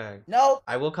last bag. Nope.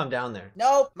 I will come down there.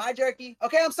 Nope, my jerky.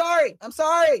 Okay, I'm sorry. I'm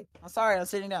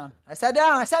sitting down. I sat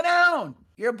down.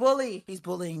 You're a bully. He's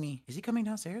bullying me. Is he coming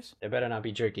downstairs? There better not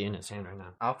be jerky in his hand right now.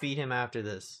 I'll feed him after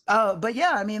this. But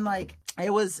yeah, I mean, like,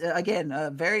 it was,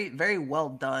 again, very, very well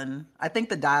done. I think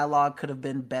the dialogue could have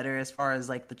been better as far as,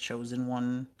 like, the chosen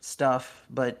one stuff.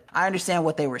 But I understand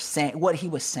what he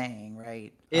was saying,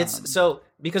 right? It's so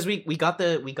because we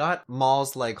got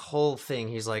Maul's like whole thing.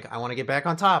 He's like, I want to get back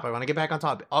on top.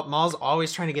 Maul's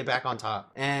always trying to get back on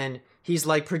top, and he's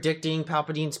like predicting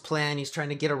Palpatine's plan. He's trying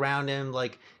to get around him,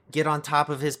 like get on top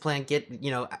of his plan,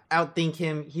 outthink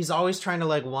him. He's always trying to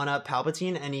like one up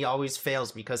Palpatine, and he always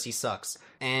fails because he sucks.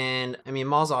 And I mean,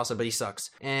 Maul's awesome, but he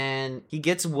sucks. And he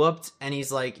gets whooped, and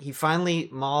he's like,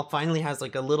 Maul finally has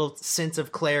like a little sense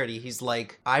of clarity. He's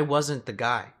like, I wasn't the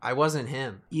guy. I wasn't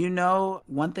him.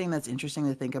 One thing that's interesting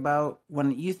to think about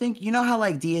when you think, how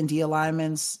like D&D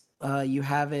alignments, you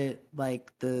have it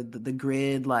like the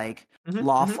grid, like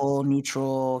lawful,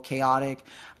 neutral, chaotic.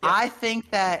 Yeah. I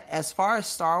think that as far as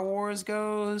Star Wars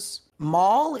goes,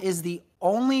 Maul is the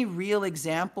only real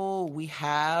example we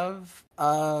have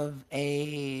of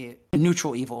a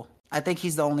neutral evil. I think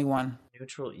he's the only one.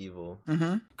 Neutral evil.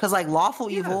 Because like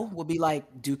lawful evil would be like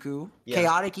Dooku. Yeah.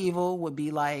 Chaotic evil would be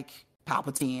like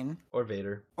Palpatine. Or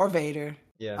Vader.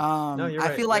 Yeah. No, you're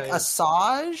right. I feel like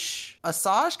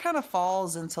Asajj kind of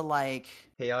falls into like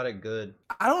chaotic good.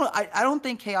 I don't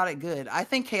think chaotic good. I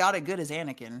think chaotic good is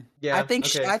Anakin. Yeah. I think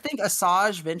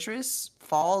Asajj Ventress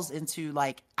falls into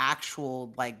like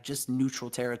actual like just neutral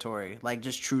territory, like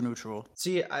just true neutral.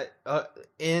 See, I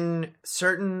in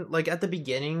certain like at the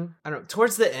beginning, I don't know,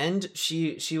 towards the end,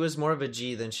 she was more of a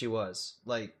G than she was.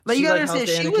 Like you gotta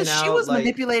understand, she was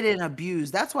manipulated and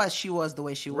abused. That's why she was the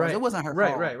way she was. Right. It wasn't her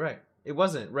fault. Right. It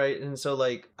wasn't, right? And so,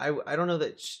 like, I don't know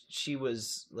that she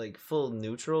was, like, full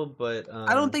neutral, but...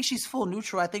 I don't think she's full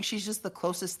neutral. I think she's just the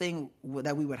closest thing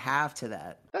that we would have to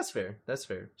that. That's fair.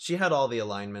 She had all the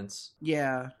alignments.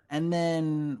 Yeah. And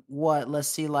then, let's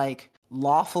see, like,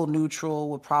 lawful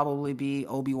neutral would probably be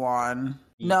Obi-Wan.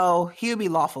 Yeah. No, he would be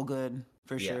lawful good,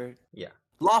 for sure. Yeah.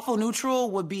 Lawful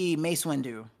neutral would be Mace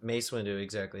Windu.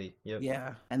 Exactly. Yep.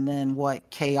 Yeah. And then,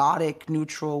 chaotic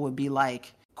neutral would be,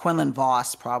 like... Quinlan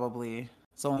Voss, probably.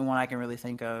 It's the only one I can really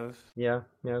think of. Yeah,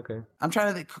 okay. I'm trying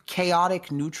to think.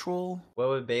 Chaotic neutral. What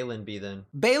would Baylan be then?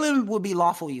 Baylan would be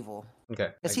lawful evil. Okay.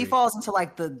 Because he falls into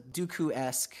like the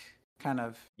Dooku-esque kind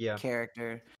of Yeah.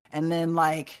 character. And then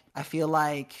like I feel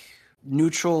like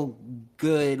neutral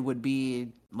good would be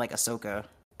like Ahsoka,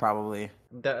 probably.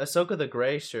 The Ahsoka the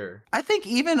Grey, sure. I think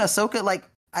even Ahsoka, like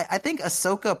I think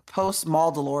Ahsoka post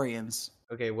Mandalorians.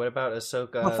 Okay, what about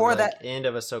Ahsoka, Before like, that, end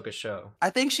of Ahsoka show? I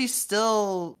think she's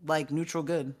still like neutral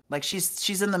good. Like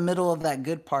she's in the middle of that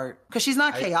good part because she's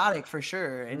not I chaotic for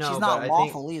sure, and she's No, but not I think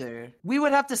lawful either. We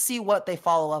would have to see what they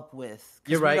follow up with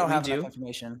you're because we right, don't we have enough do.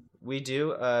 information. We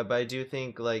do, but I do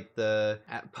think like the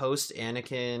post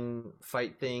Anakin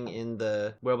fight thing in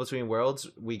the World Between Worlds,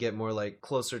 we get more like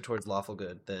closer towards lawful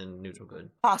good than neutral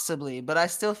good. Possibly, but I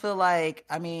still feel like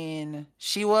I mean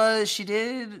she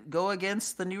did go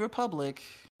against the New Republic.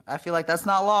 I feel like that's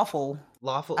not lawful.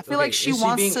 Lawful. I feel Okay, like she is she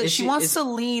wants being? to Is she she? wants Is to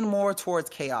lean more towards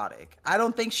chaotic. I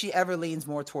don't think she ever leans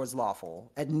more towards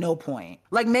lawful at no point.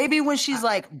 Like maybe when she's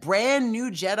like brand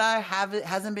new Jedi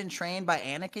hasn't been trained by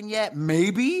Anakin yet,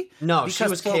 maybe? no? She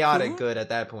Because was Plo chaotic Koon? good at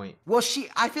that point. Well,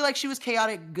 I feel like she was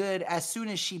chaotic good as soon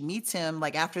as she meets him,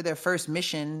 like after their first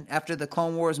mission, after the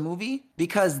Clone Wars movie,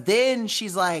 because then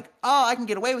she's like, "Oh, I can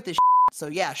get away with this." So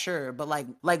yeah, sure, but like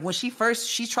when she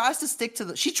tries to stick to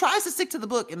the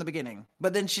book in the beginning,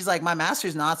 but then she's like, "My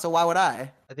master's not, so why would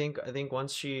I?" I think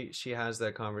once she has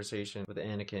that conversation with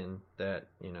Anakin, that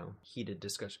heated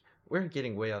discussion. We're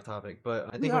getting way off topic, but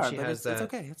I We think when are, she but has it's that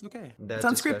okay. It's okay. that It's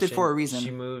unscripted discussion, for a reason.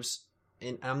 she moves.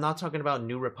 And I'm not talking about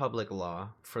New Republic law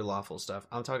for lawful stuff.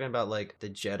 I'm talking about like the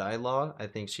Jedi law. I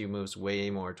think she moves way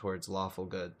more towards lawful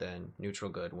good than neutral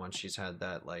good once she's had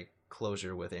that like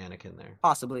closure with Anakin there.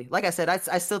 Possibly. Like I said,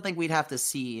 I still think we'd have to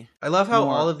see. I love how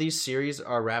more. all of these series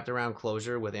are wrapped around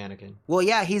closure with Anakin. Well,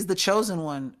 yeah, he's the chosen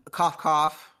one. Cough,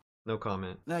 cough. No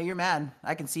comment. No, you're mad.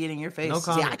 I can see it in your face. No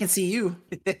comment. Yeah, I can see you.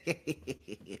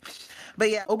 But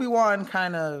yeah, Obi-Wan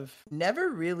kind of never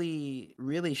really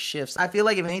shifts. I feel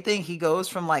like if anything, he goes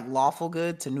from like lawful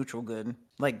good to neutral good.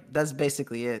 Like that's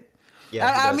basically it.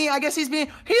 Yeah, I mean, I guess he's a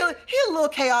little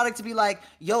chaotic to be like,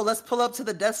 yo, let's pull up to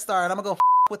the Death Star and I'm gonna go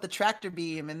with the tractor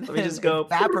beam and Let me just go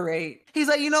evaporate. He's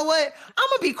like, you know what? I'm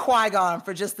gonna be Qui-Gon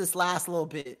for just this last little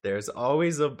bit. There's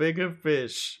always a bigger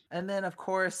fish. And then, of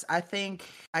course, I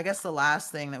guess the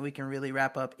last thing that we can really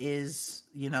wrap up is,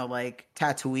 like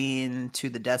Tatooine to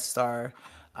the Death Star.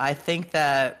 I think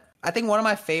one of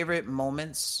my favorite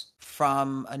moments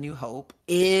from A New Hope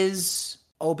is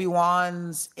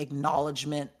Obi-Wan's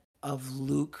acknowledgement of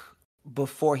Luke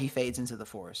before he fades into the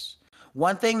Force.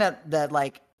 One thing that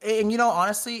like, and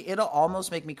honestly, it'll almost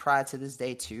make me cry to this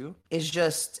day too, is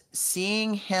just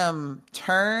seeing him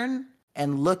turn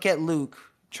and look at Luke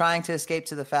trying to escape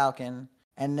to the Falcon,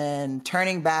 and then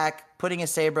turning back, putting his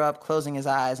saber up, closing his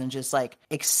eyes, and just like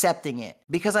accepting it.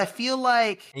 Because I feel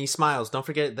like... And he smiles. Don't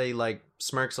forget they like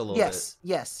smirks a little bit.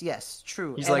 Yes,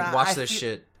 true. He's and like, watch this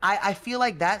shit. I feel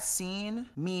like that scene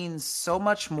means so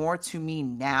much more to me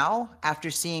now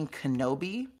after seeing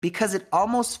Kenobi, because it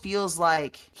almost feels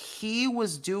like he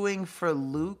was doing for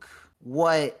Luke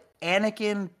what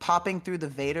Anakin popping through the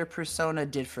Vader persona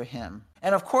did for him.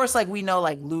 And of course, like we know,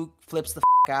 like Luke flips the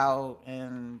out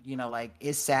and like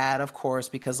is sad, of course,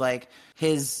 because like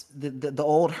the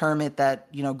old hermit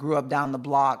that grew up down the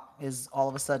block is all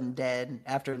of a sudden dead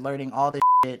after learning all this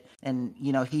shit, and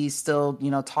he still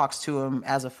talks to him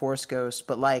as a Force ghost.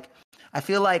 But like I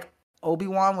feel like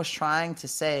Obi-Wan was trying to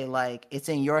say, like, it's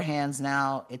in your hands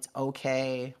now, it's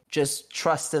okay, just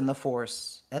trust in the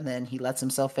Force. And then he lets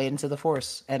himself fade into the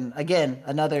Force, and again,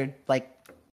 another like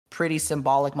pretty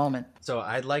symbolic moment. So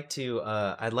I'd like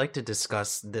to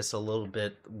discuss this a little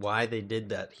bit, why they did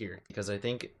that here, because I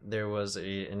think there was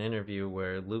an interview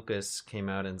where Lucas came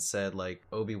out and said like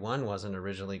Obi-Wan wasn't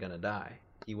originally gonna die.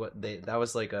 That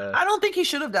was like a... I don't think he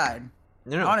should have died.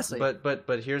 No, honestly.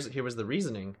 But here was the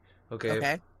reasoning.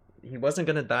 Okay. He wasn't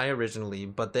gonna die originally,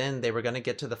 but then they were gonna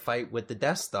get to the fight with the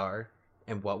Death Star,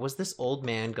 and what was this old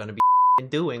man gonna be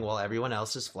doing while everyone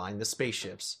else is flying the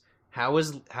spaceships? How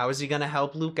is he gonna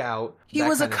help Luke out? He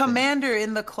was a commander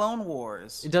in the Clone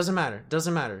Wars. It doesn't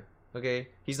matter. Okay,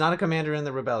 he's not a commander in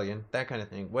the Rebellion. That kind of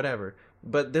thing. Whatever.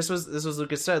 But this was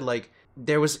Lucas said, like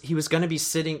he was gonna be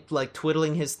sitting like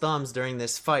twiddling his thumbs during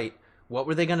this fight. What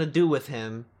were they gonna do with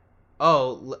him?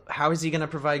 Oh, how is he gonna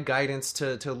provide guidance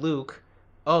to Luke?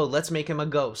 Oh, let's make him a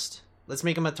ghost. Let's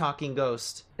make him a talking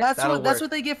ghost. That's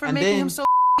what they get for making him so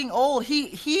old.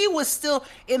 He was still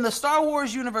in the Star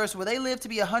Wars universe where they live to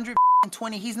be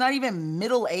 120. He's not even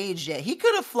middle aged yet. He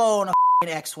could have flown a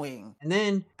X-Wing. And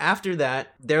then after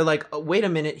that, they're like, oh, wait a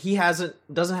minute, he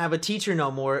doesn't have a teacher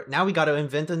no more. Now we got to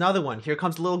invent another one. Here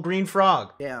comes little green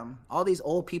frog. Damn, all these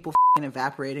old people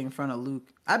evaporating in front of Luke.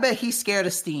 I bet he's scared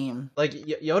of steam. Like,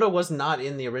 Yoda was not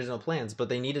in the original plans, but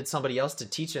they needed somebody else to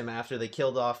teach him after they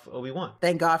killed off Obi-Wan.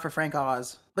 Thank God for Frank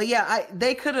Oz. But yeah,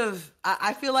 they could have.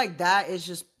 I feel like that is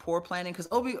just poor planning, because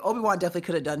Obi-Wan definitely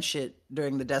could have done shit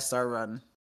during the Death Star run.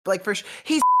 But like, for sure,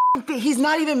 he's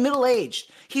not even middle-aged.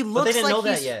 He looks like they didn't know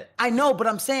that yet. I know, but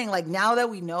I'm saying, like, now that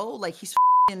we know, like, he's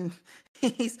not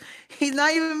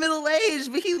even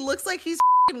middle-aged, but he looks like he's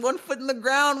 1 foot in the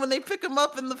ground when they pick him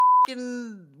up in the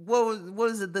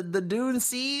what is it, the Dune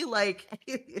Sea? Like,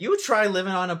 you try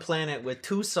living on a planet with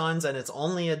 2 suns and it's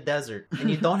only a desert,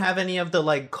 and you don't have any of the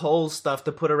like coal stuff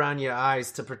to put around your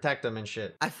eyes to protect them and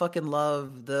shit. I fucking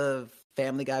love the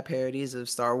Family Guy parodies of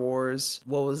Star Wars.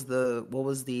 What was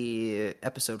the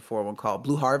episode 4 one called?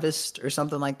 Blue Harvest or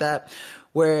something like that,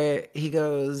 where he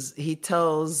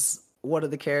tells one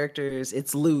of the characters,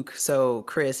 it's Luke, so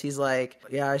Chris, he's like,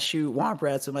 yeah, I shoot womp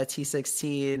rats with my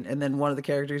T-16, and then one of the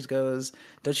characters goes,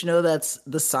 don't you know that's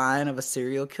the sign of a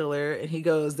serial killer? And he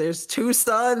goes, there's 2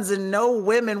 sons and no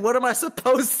women, what am I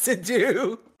supposed to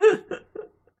do?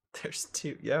 There's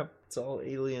 2, yeah, it's all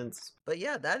aliens. But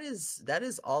yeah, that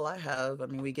is all I have. I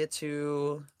mean, we get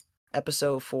to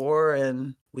episode 4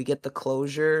 and we get the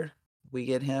closure. We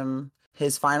get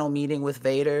his final meeting with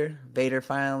Vader. Vader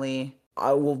finally...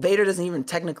 Vader doesn't even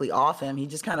technically off him. He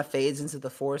just kind of fades into the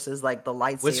Force as like the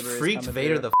lightsaber. Which freaked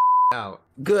Vader the out.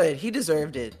 Good. He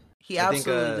deserved it. He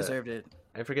absolutely deserved it.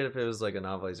 I forget if it was like a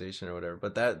novelization or whatever,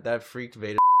 but that freaked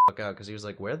Vader the out, because he was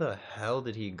like, where the hell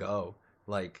did he go?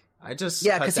 Like, I just...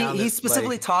 Yeah, because he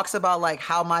specifically talks about like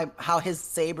how his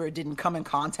saber didn't come in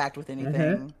contact with anything.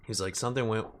 Mm-hmm. He's like, something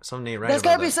ain't right. That's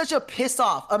gotta be such a piss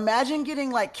off. Imagine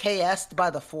getting like KS'd by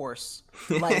the Force.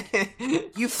 Like,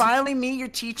 you finally meet your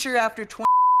teacher after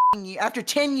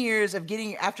 10 years of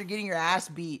getting your ass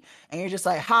beat, and you're just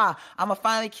like, ha, I'ma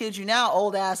finally kill you now,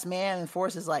 old ass man. And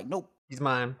Force is like, nope, he's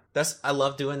mine. I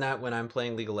love doing that when I'm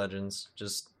playing League of Legends.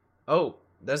 Just, oh,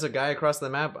 there's a guy across the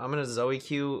map. I'm gonna Zoe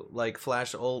Q, like,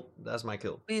 flash ult. That's my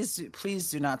kill. Please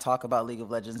do not talk about League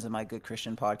of Legends in my good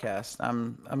Christian podcast.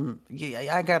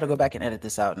 I gotta go back and edit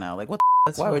this out now. Like, what?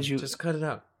 Why would you just cut it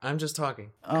out? I'm just talking.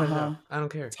 Cut it out. I don't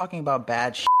care. Talking about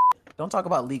bad shit. Don't talk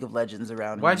about League of Legends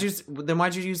around here.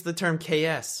 Why'd you use the term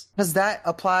KS? Because that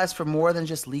applies for more than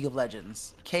just League of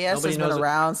Legends. KS has been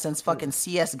around since fucking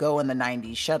CSGO in the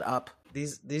 90s. Shut up.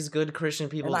 These good Christian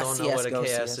people don't know what a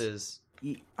KS is.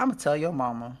 I'm gonna tell your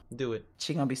mama. Do it.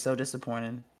 She gonna be so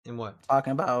disappointed. In what?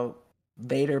 Talking about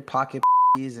Vader pocket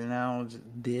and now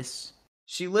this.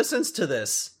 She listens to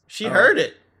this. She heard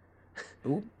it.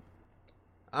 Ooh.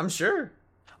 I'm sure.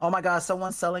 Oh my god,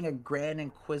 someone's selling a Grand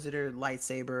Inquisitor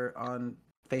lightsaber on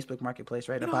Facebook Marketplace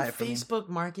right now. Buy it for Facebook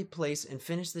Marketplace and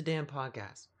finish the damn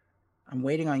podcast. I'm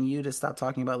waiting on you to stop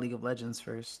talking about League of Legends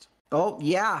first. Oh,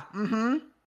 yeah. Mm-hmm.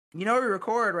 You know we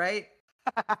record, right?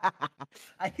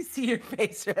 I can see your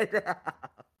face right now.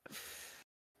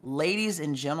 Ladies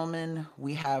and gentlemen,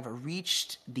 we have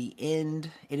reached the end.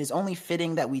 It is only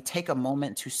fitting that we take a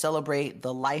moment to celebrate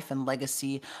the life and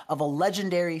legacy of a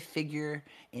legendary figure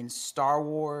in Star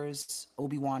Wars,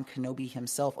 Obi-Wan Kenobi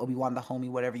himself, Obi-Wan the homie,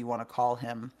 whatever you want to call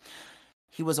him.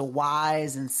 He was a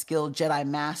wise and skilled Jedi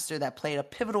Master that played a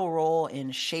pivotal role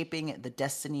in shaping the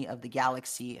destiny of the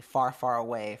galaxy far, far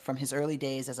away. From his early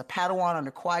days as a Padawan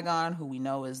under Qui-Gon, who we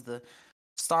know is the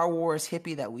Star Wars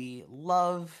hippie that we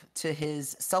love, to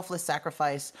his selfless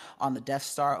sacrifice on the Death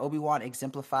Star, Obi-Wan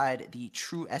exemplified the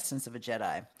true essence of a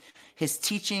Jedi. His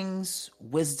teachings,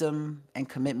 wisdom, and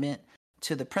commitment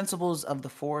to the principles of the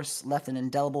Force left an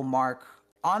indelible mark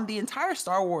on the entire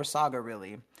Star Wars saga,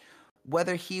 really.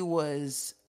 Whether he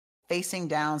was facing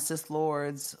down Sith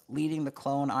Lords, leading the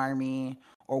clone army,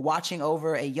 or watching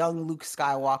over a young Luke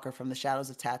Skywalker from the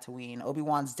shadows of Tatooine,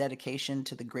 Obi-Wan's dedication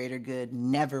to the greater good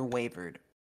never wavered.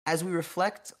 As we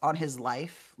reflect on his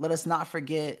life, let us not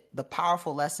forget the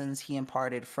powerful lessons he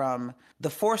imparted, from "The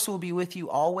Force will be with you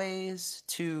always"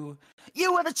 to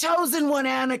 "You were the chosen one,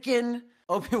 Anakin."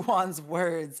 Obi-Wan's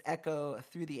words echo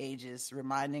through the ages,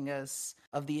 reminding us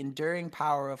of the enduring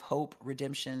power of hope,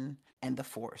 redemption, and the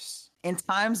Force. In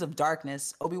times of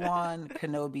darkness, Obi-Wan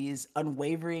Kenobi's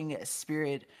unwavering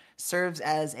spirit serves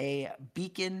as a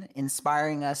beacon,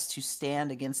 inspiring us to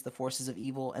stand against the forces of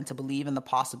evil and to believe in the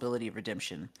possibility of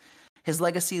redemption. His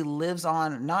legacy lives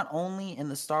on not only in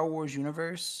the Star Wars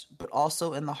universe, but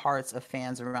also in the hearts of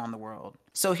fans around the world.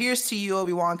 So here's to you,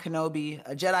 Obi-Wan Kenobi,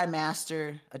 a Jedi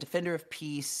Master, a defender of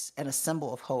peace, and a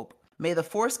symbol of hope. May the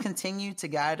Force continue to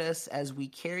guide us as we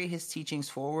carry his teachings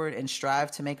forward and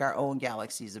strive to make our own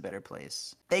galaxies a better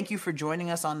place. Thank you for joining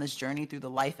us on this journey through the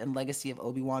life and legacy of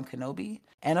Obi-Wan Kenobi.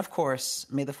 And of course,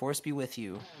 may the Force be with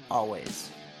you always.